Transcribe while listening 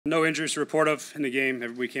No injuries to report of in the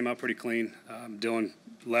game. We came out pretty clean. Dylan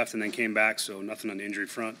left and then came back, so nothing on the injury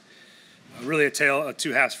front. Really a tale of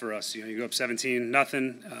two halves for us. You go up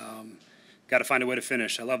 17-0. Got to find a way to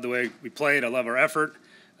finish. I love the way we played. I love our effort,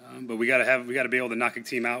 but we got to be able to knock a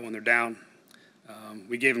team out when they're down.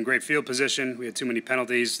 We gave them great field position. We had too many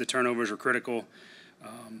penalties. The turnovers were critical.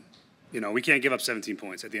 We can't give up 17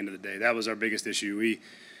 points at the end of the day. That was our biggest issue.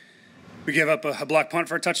 We gave up a block punt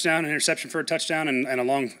for a touchdown, an interception for a touchdown, and a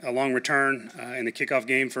long return in the kickoff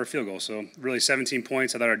game for a field goal. So really 17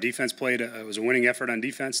 points. I thought our defense played. It was a winning effort on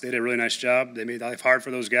defense. They did a really nice job. They made life hard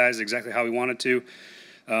for those guys exactly how we wanted to,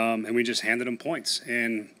 and we just handed them points.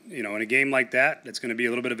 And, in a game like that, it's going to be a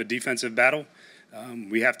little bit of a defensive battle.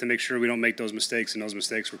 We have to make sure we don't make those mistakes, and those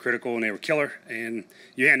mistakes were critical and they were killer. And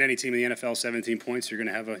you hand any team in the NFL 17 points, you're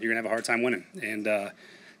going to have a hard time winning. And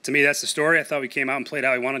to me, that's the story. I thought we came out and played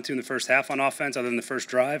how we wanted to in the first half on offense, other than the first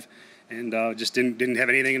drive, and just didn't have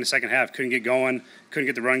anything in the second half. Couldn't get going, couldn't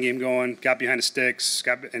get the run game going. Got behind the sticks,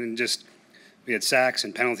 we had sacks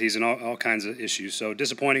and penalties and all kinds of issues. So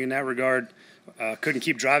disappointing in that regard. Couldn't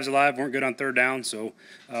keep drives alive. Weren't good on third down. So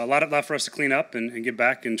a lot left for us to clean up and get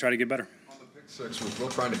back and try to get better. Six, was Will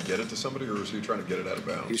trying to get it to somebody, or was he trying to get it out of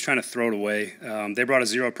bounds? He was trying to throw it away. They brought a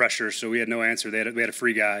zero pressure, so we had no answer. We had a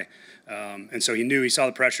free guy, and so he saw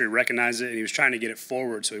the pressure, he recognized it, and he was trying to get it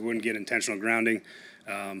forward so he wouldn't get intentional grounding.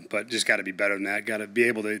 But just got to be better than that. Got to be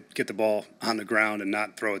able to get the ball on the ground and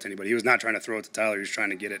not throw it to anybody. He was not trying to throw it to Tyler. He was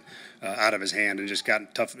trying to get it out of his hand and just got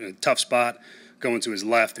in a tough spot going to his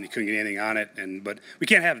left, and he couldn't get anything on it. But we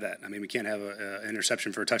can't have that. I mean, we can't have an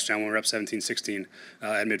interception for a touchdown when we're up 17-16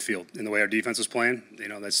 at midfield. And the way our defense was playing,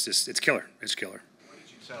 that's just it's killer. It's killer. What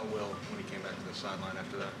did you tell Will when he came back to the sideline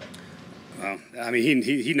after that? Well, I mean,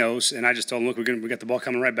 he knows, and I just told him, look, we got the ball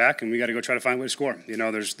coming right back, and we got to go try to find a way to score.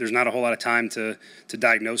 There's not a whole lot of time to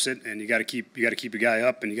diagnose it, and you got to keep a guy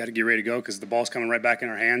up, and you got to get ready to go because the ball's coming right back in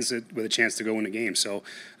our hands with a chance to go win the game. So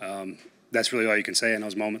that's really all you can say in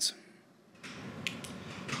those moments.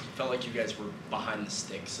 Felt like you guys were behind the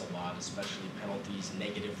sticks a lot, especially penalties,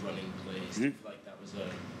 negative running plays. Mm-hmm. I feel like that was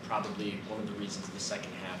probably one of the reasons the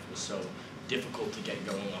second half was so difficult to get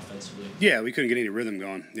going offensively. Yeah, we couldn't get any rhythm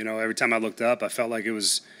going. Every time I looked up, I felt like it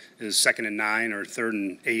was 2nd and 9 or 3rd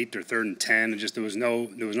and 8 or 3rd and 10. And there was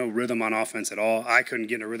no rhythm on offense at all. I couldn't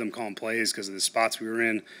get in a rhythm calling plays because of the spots we were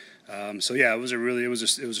in. So yeah, it was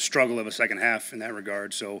a struggle of a second half in that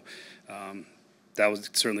regard. So. That was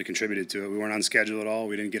certainly contributed to it. We weren't on schedule at all.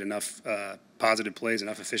 We didn't get enough positive plays,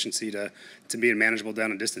 enough efficiency to be manageable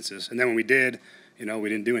down and distances. And then when we did, we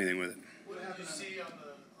didn't do anything with it. What did you see on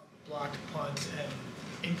the blocked punt,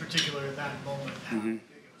 and in particular at that moment, how big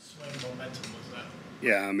of a swing momentum was that?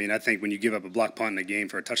 Yeah, I mean, I think when you give up a blocked punt in a game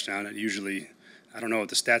for a touchdown, it usually, I don't know what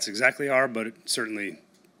the stats exactly are, but it certainly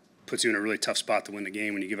puts you in a really tough spot to win the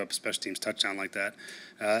game when you give up a special teams touchdown like that.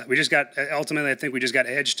 Ultimately, I think we just got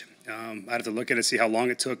edged. I'd have to look at it, see how long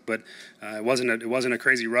it took, but it wasn't a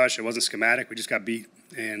crazy rush. It wasn't schematic. We just got beat,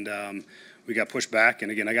 and we got pushed back.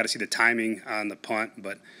 And again, I got to see the timing on the punt,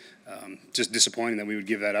 but just disappointing that we would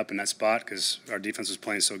give that up in that spot because our defense was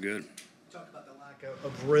playing so good. Talk about the lack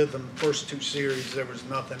of rhythm. First two series, there was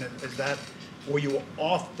nothing. Were you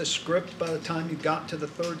off the script by the time you got to the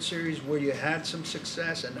third series where you had some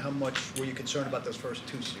success, and how much were you concerned about those first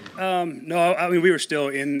two series? No, I mean, we were still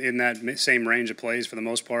in that same range of plays for the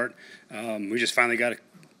most part. We just finally got a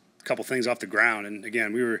couple things off the ground, and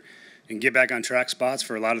again, we were in get back on track spots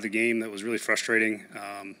for a lot of the game that was really frustrating,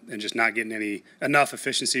 and just not getting enough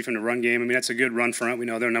efficiency from the run game. I mean, that's a good run front. We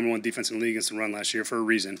know they're #1 defense in the league against the run last year for a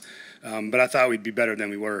reason. But I thought we'd be better than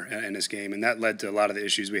we were in this game, and that led to a lot of the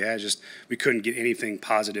issues we had. Just we couldn't get anything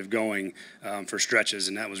positive going for stretches,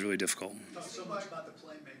 and that was really difficult. Talk so much about the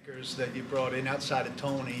playmakers that you brought in outside of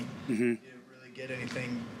Tony. You didn't really get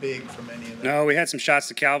anything big from any of them. No, we had some shots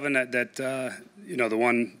to Calvin that the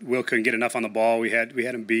one Will couldn't get enough on the ball. We had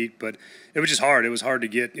him beat, but it was just hard. It was hard to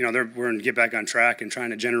get. We're in get back on track and trying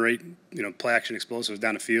to generate play action explosives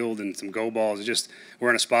down the field and some go balls. We're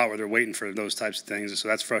in a spot where they're waiting for those types of things, so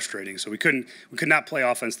that's frustrating. So we could not play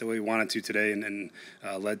offense the way we wanted to today, and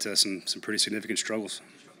led to some pretty significant struggles.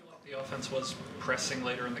 The offense was pressing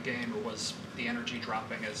later in the game, or was the energy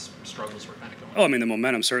dropping as struggles were kind of going? Oh, I mean, the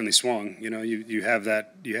momentum certainly swung. You have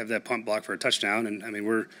that punt block for a touchdown, and I mean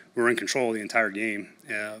we're in control the entire game,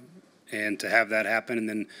 and to have that happen, and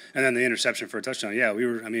then the interception for a touchdown. Yeah, we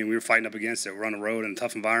were fighting up against it. We're on the road in a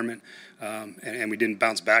tough environment, and we didn't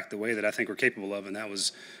bounce back the way that I think we're capable of, and that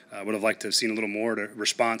was would have liked to have seen a little more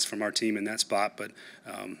response from our team in that spot, but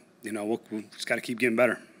we'll just got to keep getting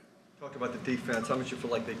better. Talk about the defense. How much you feel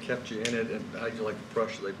like they kept you in it, and how you like the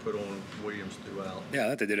pressure they put on Williams throughout? Yeah, I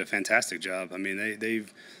thought they did a fantastic job. I mean,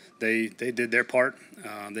 they did their part.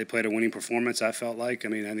 They played a winning performance, I felt like. I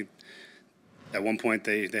mean, I think at one point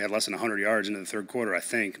they had less than 100 yards into the third quarter, I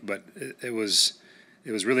think. But it was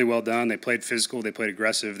really well done. They played physical. They played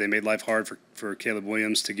aggressive. They made life hard for Caleb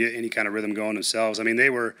Williams to get any kind of rhythm going themselves. I mean, they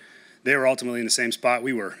were ultimately in the same spot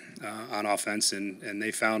we were on offense, and they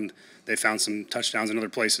found some touchdowns in other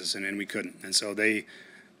places, and we couldn't. And so they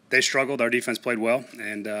struggled. Our defense played well,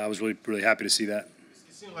 and I was really happy to see that.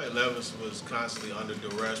 It seemed like Levis was constantly under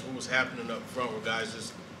duress. What was happening up front? Were guys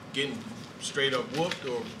just getting straight up whooped,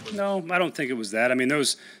 or? No, I don't think it was that. I mean,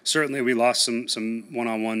 certainly we lost some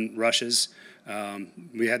one-on-one rushes.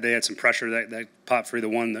 They had some pressure that popped free. The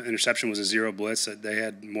interception was a zero blitz. They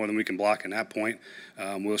had more than we can block in that point.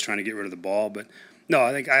 Will was trying to get rid of the ball, but no,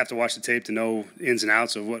 I think I have to watch the tape to know ins and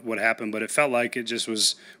outs of what happened. But it felt like it just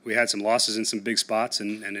was. We had some losses in some big spots,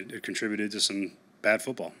 and it contributed to some bad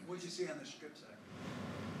football. What did you see on the strip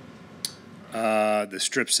sack? The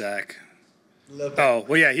strip sack. Oh,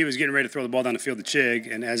 well, yeah, he was getting ready to throw the ball down the field to Chig,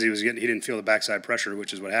 and as he didn't feel the backside pressure,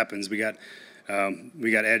 which is what happens. We got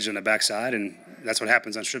edge on the backside, and that's what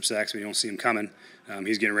happens on strip sacks when you don't see him coming.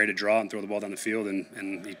 He's getting ready to draw and throw the ball down the field,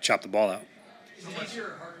 and he chopped the ball out. Is it easier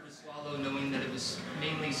or harder to swallow knowing that it was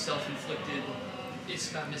mainly self-inflicted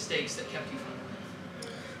mistakes that kept you from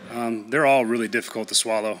it? They're all really difficult to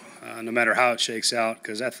swallow, no matter how it shakes out,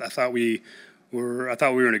 because I thought we were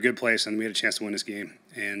in a good place and we had a chance to win this game.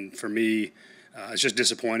 And for me, it's just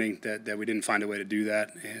disappointing that we didn't find a way to do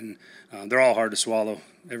that. And they're all hard to swallow,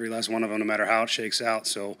 every last one of them, no matter how it shakes out.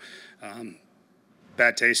 So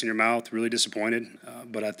bad taste in your mouth, really disappointed.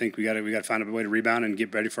 But I think we got to find a way to rebound and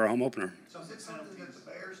get ready for our home opener. So is it something that the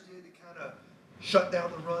Bears did to kind of shut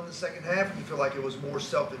down the run the second half? Or do you feel like it was more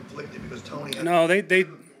self-inflicted because Tony had No,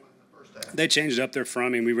 they changed up their front. I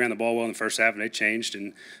mean, we ran the ball well in the first half, and they changed,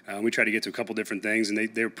 and we tried to get to a couple different things, and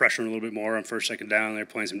they were pressuring a little bit more on first, second down. They were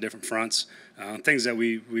playing some different fronts, things that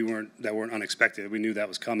we weren't unexpected. We knew that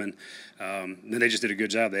was coming. And they just did a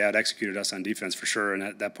good job. They out-executed us on defense for sure,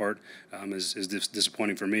 and that part is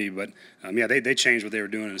disappointing for me. But yeah, they changed what they were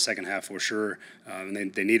doing in the second half for sure,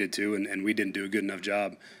 and they needed to, and we didn't do a good enough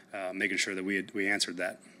job making sure that we answered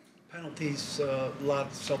that. Penalties, a lot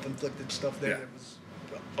of self-inflicted stuff there. Yeah. That was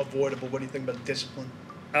avoidable. What do you think about discipline?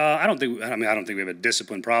 I don't think we have a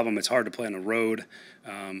discipline problem. It's hard to play on the road.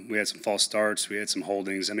 We had some false starts. We had some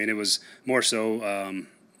holdings. I mean, it was more so.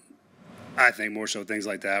 I think more so things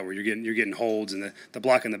like that where you're getting holds, and the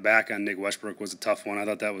block in the back on Nick Westbrook was a tough one. I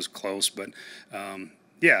thought that was close, but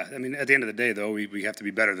yeah. I mean, at the end of the day, though, we have to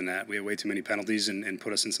be better than that. We have way too many penalties and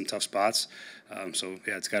put us in some tough spots. So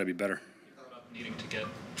yeah, it's got to be better. Needing to get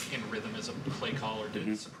in rhythm as a play caller, did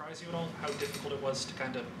it surprise you at all how difficult it was to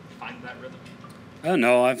kind of find that rhythm?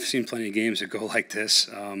 No, I've seen plenty of games that go like this.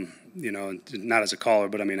 Not as a caller,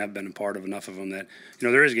 but I mean, I've been a part of enough of them that,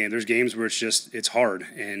 there's games where it's hard,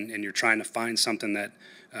 and you're trying to find something that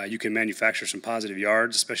you can manufacture some positive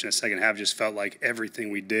yards, especially in the second half. Just felt like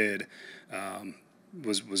everything we did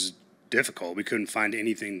was difficult. We couldn't find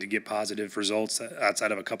anything to get positive results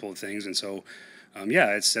outside of a couple of things, and so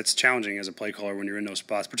that's challenging as a play caller when you're in those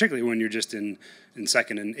spots, particularly when you're just in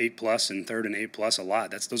second and 8+ and third and 8+ a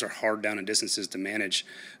lot. Those are hard down and distances to manage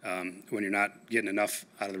when you're not getting enough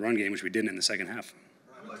out of the run game, which we didn't in the second half.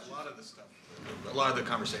 Like a lot of the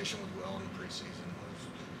conversation with Will in the preseason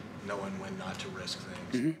was knowing when not to risk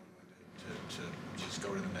things, knowing when to just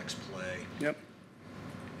go to the next play. Yep.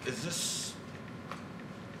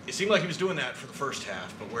 It seemed like he was doing that for the first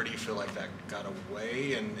half, but where do you feel like that got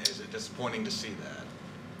away, and is it disappointing to see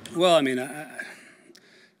that? Well, I mean, I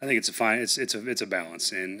think it's a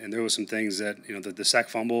balance, and there was some things that the sack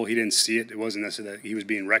fumble, he didn't see it. It wasn't necessarily that he was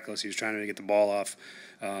being reckless. He was trying to get the ball off.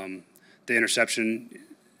 The interception,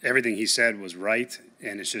 everything he said was right,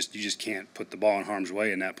 and it's just you just can't put the ball in harm's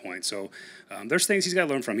way in that point. So there's things he's got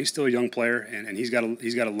to learn from. He's still a young player, and he's got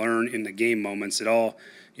to learn in the game moments.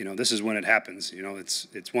 This is when it happens.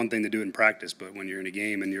 It's one thing to do it in practice, but when you're in a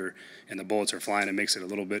game and the bullets are flying, it makes it a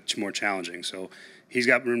little bit more challenging. So he's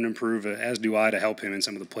got room to improve, as do I, to help him in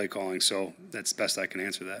some of the play calling. So that's best I can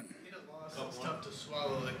answer that. It's tough to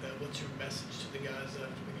swallow like that. What's your message to the guys after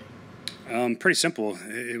the game? Pretty simple.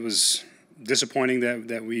 It was disappointing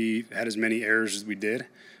that we had as many errors as we did.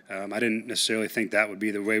 I didn't necessarily think that would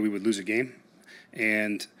be the way we would lose a game.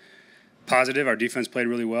 And positive, our defense played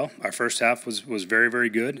really well. Our first half was very, very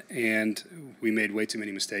good, and we made way too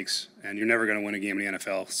many mistakes. And you're never going to win a game in the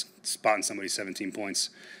NFL spotting somebody 17 points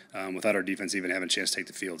without our defense even having a chance to take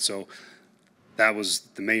the field. So that was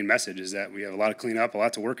the main message, is that we have a lot of cleanup, a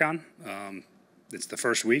lot to work on. it's the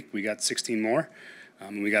first week. We got 16 more,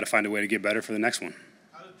 and we got to find a way to get better for the next one.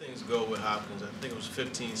 How did things go with Hopkins? I think it was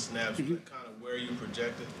 15 snaps. Was that kind of where you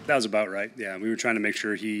projected? That was about right. Yeah, we were trying to make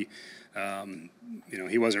sure he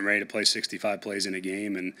wasn't ready to play 65 plays in a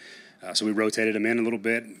game, and so we rotated him in a little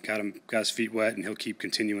bit, got his feet wet, and he'll keep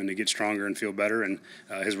continuing to get stronger and feel better, and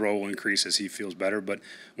his role will increase as he feels better. But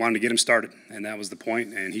wanted to get him started, and that was the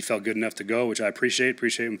point. And he felt good enough to go, which I appreciate.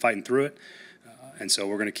 Appreciate him fighting through it. And so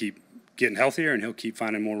we're going to keep getting healthier, and he'll keep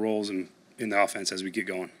finding more roles in the offense as we get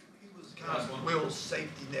going. He was kind of Will's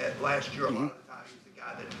safety net last year. A lot of the time, he's the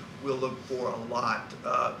guy that we'll look for a lot.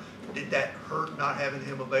 Did that hurt not having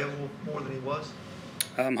him available more than he was?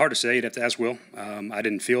 Hard to say. You'd have to ask Will. I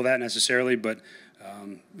didn't feel that necessarily, but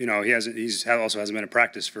he also hasn't been in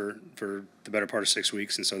practice for the better part of 6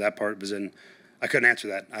 weeks, and so that part was in. I couldn't answer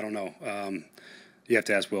that. I don't know. You have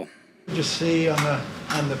to ask Will. Just see on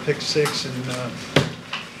the pick six, and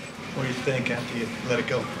what do you think after you let it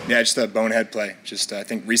go? Yeah, just a bonehead play. Just I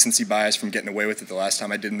think recency bias from getting away with it the last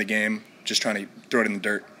time I did in the game. Just trying to throw it in the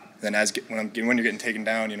dirt. Then when you're getting taken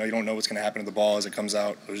down, you don't know what's going to happen to the ball as it comes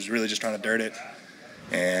out. I was really just trying to dirt it.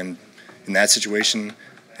 And in that situation,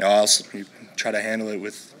 you try to handle it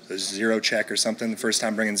with a 0 check or something the first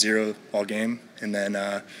time, bringing 0 all game, and then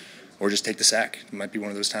or just take the sack. It might be one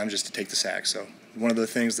of those times just to take the sack. So one of a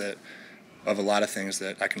lot of things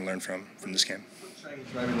that I can learn from this game.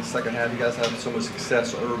 Maybe in the second half, you guys having so much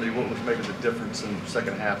success early. What was maybe the difference in the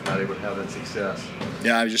second half, not able to have that success?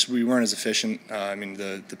 Yeah, we weren't as efficient.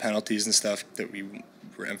 The penalties and stuff that we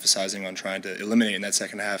were emphasizing on trying to eliminate in that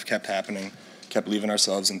second half kept happening. Kept leaving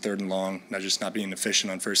ourselves in 3rd and long, not being efficient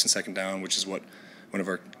on 1st and 2nd down, which is what one of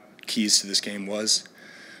our keys to this game was.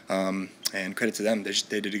 And credit to them,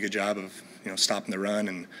 they did a good job of stopping the run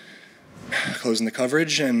and closing the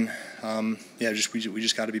coverage. And we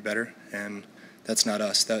just got to be better. And that's not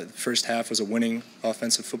us. That first half was a winning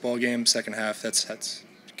offensive football game. Second half, that's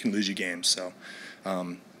can lose you games. So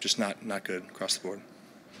just not good across the board.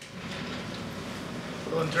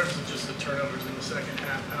 Well, in terms of just the turnovers in the second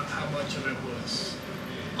half, how much of it was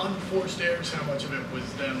unforced errors? How much of it was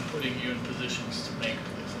them putting you in positions to make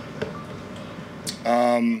plays like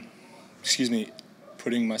that? Excuse me,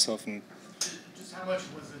 putting myself in. Just how much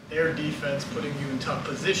was it their defense putting you in tough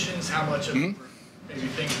positions? How much of it were maybe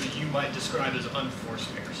things that you might describe as unforced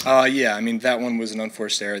errors? Yeah, that one was an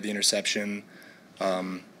unforced error. The interception,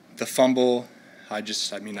 the fumble. I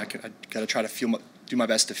got to try to do my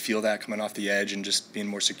best to feel that coming off the edge and just being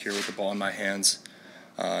more secure with the ball in my hands.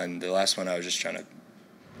 And the last one, I was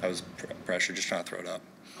pressure, just trying to throw it up.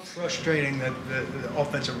 How frustrating that the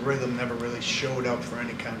offensive rhythm never really showed up for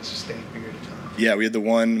any kind of sustained period of time. Yeah, we had the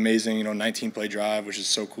one amazing, 19-play drive, which is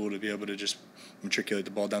so cool to be able to just matriculate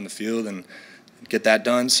the ball down the field and get that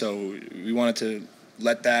done. So we wanted to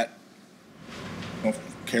let that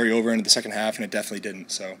carry over into the second half, and it definitely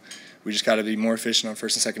didn't. So we just got to be more efficient on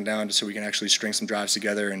 1st and 2nd down just so we can actually string some drives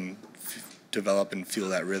together and develop and feel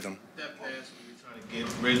that rhythm. That pass when you're trying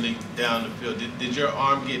to get Ridley down the field, did your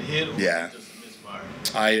arm get hit or yeah. was it just a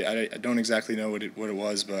misfire? I don't exactly know what it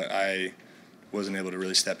was, but I wasn't able to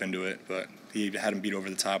really step into it. But he had him beat over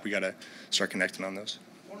the top. We got to start connecting on those.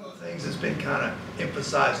 One of the things that's been kind of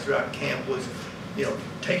emphasized throughout camp was,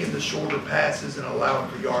 taking the shorter passes and allowing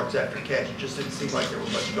for yards after catch. It just didn't seem like there were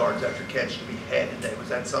much yards after catch to be had today. Was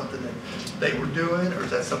that something that they were doing, or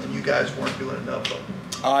is that something you guys weren't doing enough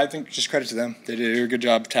of? I think just credit to them. They did a good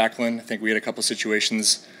job tackling. I think we had a couple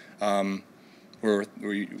situations where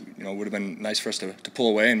would have been nice for us to pull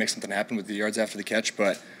away and make something happen with the yards after the catch.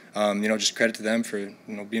 But just credit to them for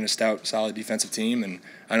being a stout, solid defensive team.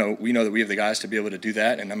 And we know that we have the guys to be able to do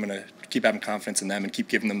that. And I'm going to keep having confidence in them and keep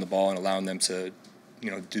giving them the ball and allowing them to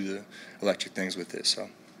do the electric things with this. So.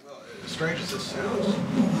 Well, as strange as this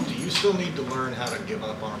sounds, do you still need to learn how to give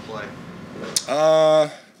up on a play?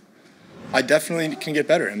 I definitely can get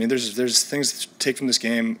better. There's things to take from this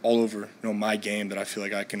game all over my game that I feel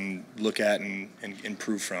like I can look at and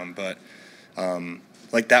improve from. But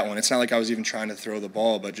like that one, it's not like I was even trying to throw the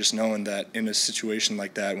ball, but just knowing that in a situation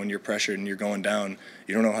like that, when you're pressured and you're going down,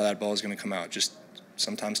 you don't know how that ball is going to come out. Just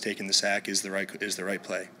sometimes taking the sack is the right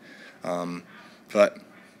play. But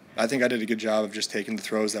I think I did a good job of just taking the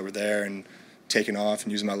throws that were there and taking off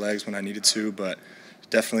and using my legs when I needed to. But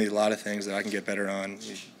definitely a lot of things that I can get better on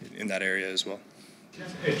in that area as well.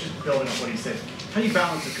 Just building on what he said, how do you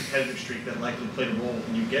balance a competitive streak that likely played a role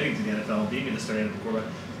in you getting to the NFL, being in the starting of the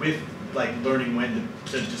quarterback, with learning when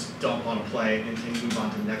to just dump on a play and move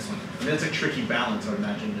on to the next one? That's a tricky balance, I would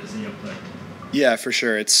imagine, as a young player. Yeah, for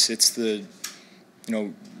sure. It's the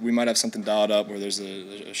we might have something dialed up where there's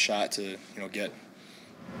a shot to get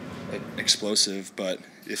explosive, but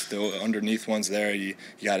if the underneath one's there, you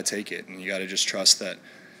got to take it, and you got to just trust that,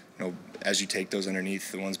 as you take those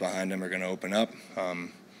underneath, the ones behind them are going to open up.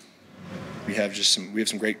 We have some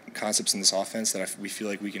great concepts in this offense that we feel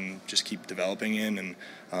like we can just keep developing in,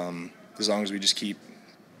 and as long as we just keep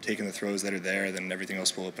taking the throws that are there, then everything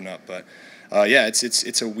else will open up. But yeah,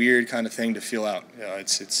 it's a weird kind of thing to feel out.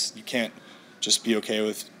 You can't just be okay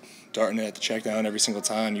with darting it at the check down every single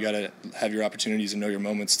time. You got to have your opportunities and know your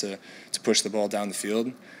moments to push the ball down the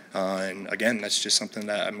field. And again, that's just something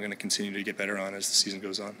that I'm going to continue to get better on as the season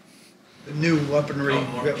goes on. The new weaponry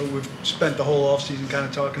we've spent the whole offseason kind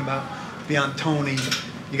of talking about beyond Tony,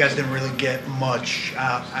 you guys didn't really get much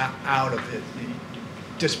out of it.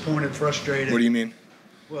 Disappointed, frustrated. What do you mean?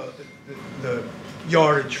 Well, the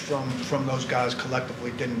yardage from those guys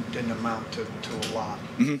collectively didn't amount to a lot.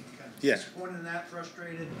 Mm-hmm. Yeah. Disappointed in that,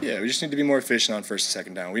 frustrated? Yeah, we just need to be more efficient on first and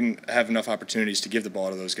second down. We didn't have enough opportunities to give the ball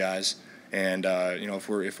to those guys, and if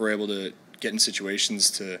we're able to get in situations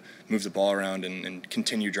to move the ball around and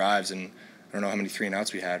continue drives, and I don't know how many 3 and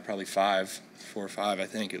outs we had, probably 4 or 5, I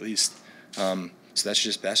think at least. So that's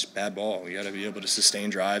just bad ball. You got to be able to sustain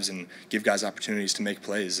drives and give guys opportunities to make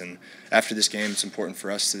plays. And after this game, it's important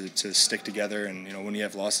for us to stick together. And when you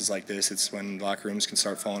have losses like this, it's when locker rooms can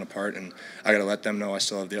start falling apart. And I got to let them know I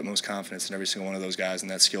still have the utmost confidence in every single one of those guys in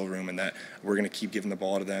that skill room, and that we're going to keep giving the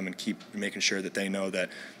ball to them and keep making sure that they know that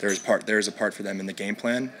there is a part for them in the game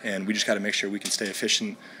plan. And we just got to make sure we can stay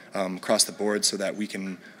efficient across the board so that we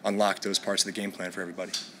can unlock those parts of the game plan for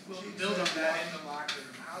everybody. Well, build on that in the locker room.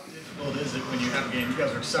 How difficult is it when you have a game? You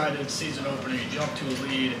guys are excited, season opener, you jump to a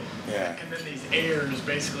lead, and then these errors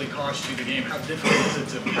basically cost you the game. How difficult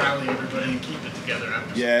is it to rally everybody and keep it together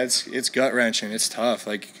after? Yeah, it's gut wrenching. It's tough.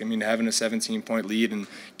 Having a 17-point lead and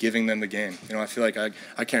giving them the game. I feel like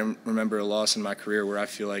I can't remember a loss in my career where I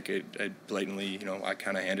feel like I blatantly, I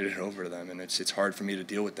kind of handed it over to them, and it's hard for me to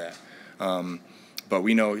deal with that. But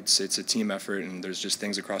we know it's a team effort, and there's just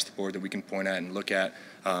things across the board that we can point at and look at.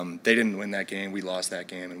 They didn't win that game. We lost that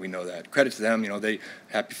game, and we know that. Credit to them. They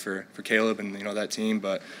happy for Caleb and that team,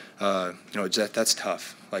 but that's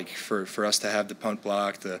tough. For us to have the punt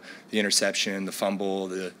block, the interception, the fumble,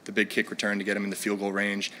 the big kick return to get them in the field goal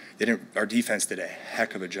range. Our defense did a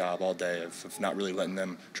heck of a job all day of not really letting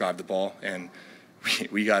them drive the ball, and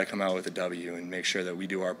we got to come out with a W and make sure that we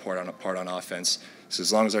do our part on offense. So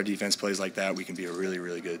as long as our defense plays like that, we can be a really,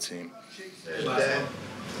 really good team. That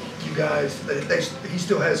you guys, he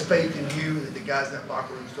still has faith in you, that the guys in that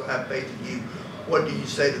locker room still have faith in you. What do you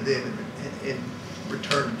say to them in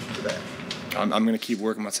return for that? I'm going to keep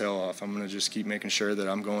working my tail off. I'm going to just keep making sure that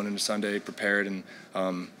I'm going into Sunday prepared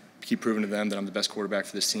and keep proving to them that I'm the best quarterback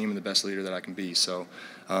for this team and the best leader that I can be. So,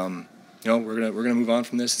 we're gonna move on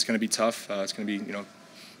from this. It's going to be tough. It's going to be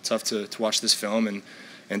tough to watch this film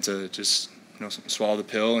and to just swallow the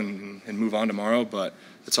pill and move on tomorrow. But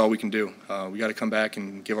that's all we can do. We got to come back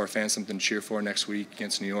and give our fans something to cheer for next week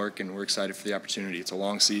against New York, and we're excited for the opportunity. It's a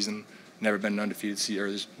long season. Never been an undefeated team, or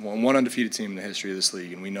there's one undefeated team in the history of this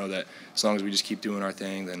league, and we know that as long as we just keep doing our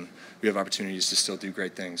thing, then we have opportunities to still do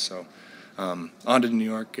great things. So on to New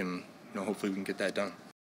York, and hopefully we can get that done.